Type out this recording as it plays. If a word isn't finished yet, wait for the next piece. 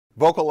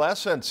Vocal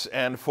Essence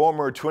and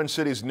former Twin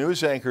Cities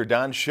news anchor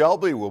Don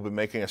Shelby will be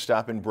making a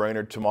stop in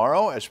Brainerd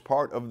tomorrow as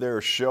part of their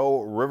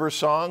show River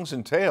Songs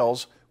and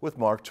Tales with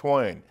Mark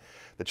Twain.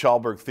 The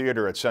Chalberg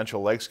Theater at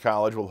Central Lakes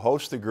College will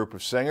host the group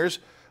of singers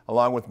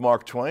along with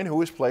Mark Twain, who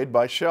is played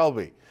by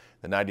Shelby.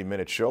 The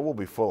 90-minute show will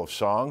be full of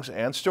songs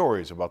and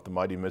stories about the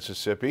mighty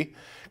Mississippi.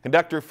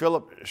 Conductor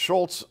Philip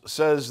Schultz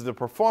says the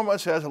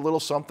performance has a little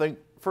something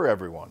for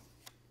everyone.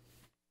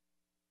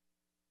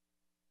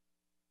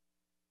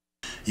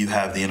 You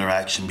have the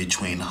interaction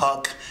between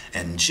Huck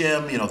and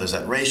Jim. You know, there's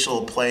that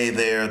racial play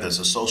there. There's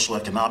a social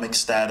economic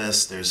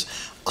status. There's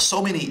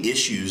so many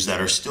issues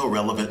that are still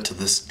relevant to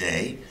this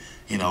day,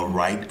 you know,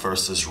 right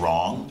versus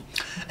wrong.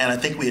 And I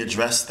think we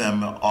address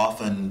them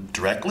often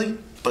directly,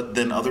 but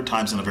then other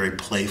times in a very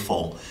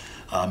playful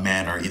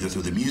manner, either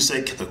through the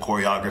music, the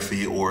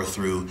choreography, or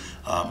through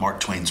Mark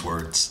Twain's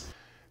words.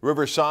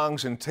 River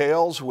Songs and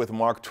Tales with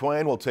Mark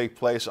Twain will take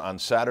place on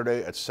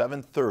Saturday at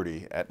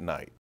 7:30 at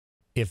night.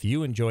 If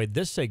you enjoyed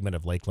this segment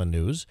of Lakeland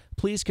News,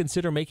 please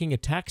consider making a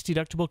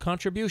tax-deductible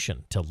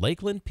contribution to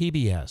Lakeland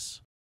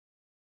PBS.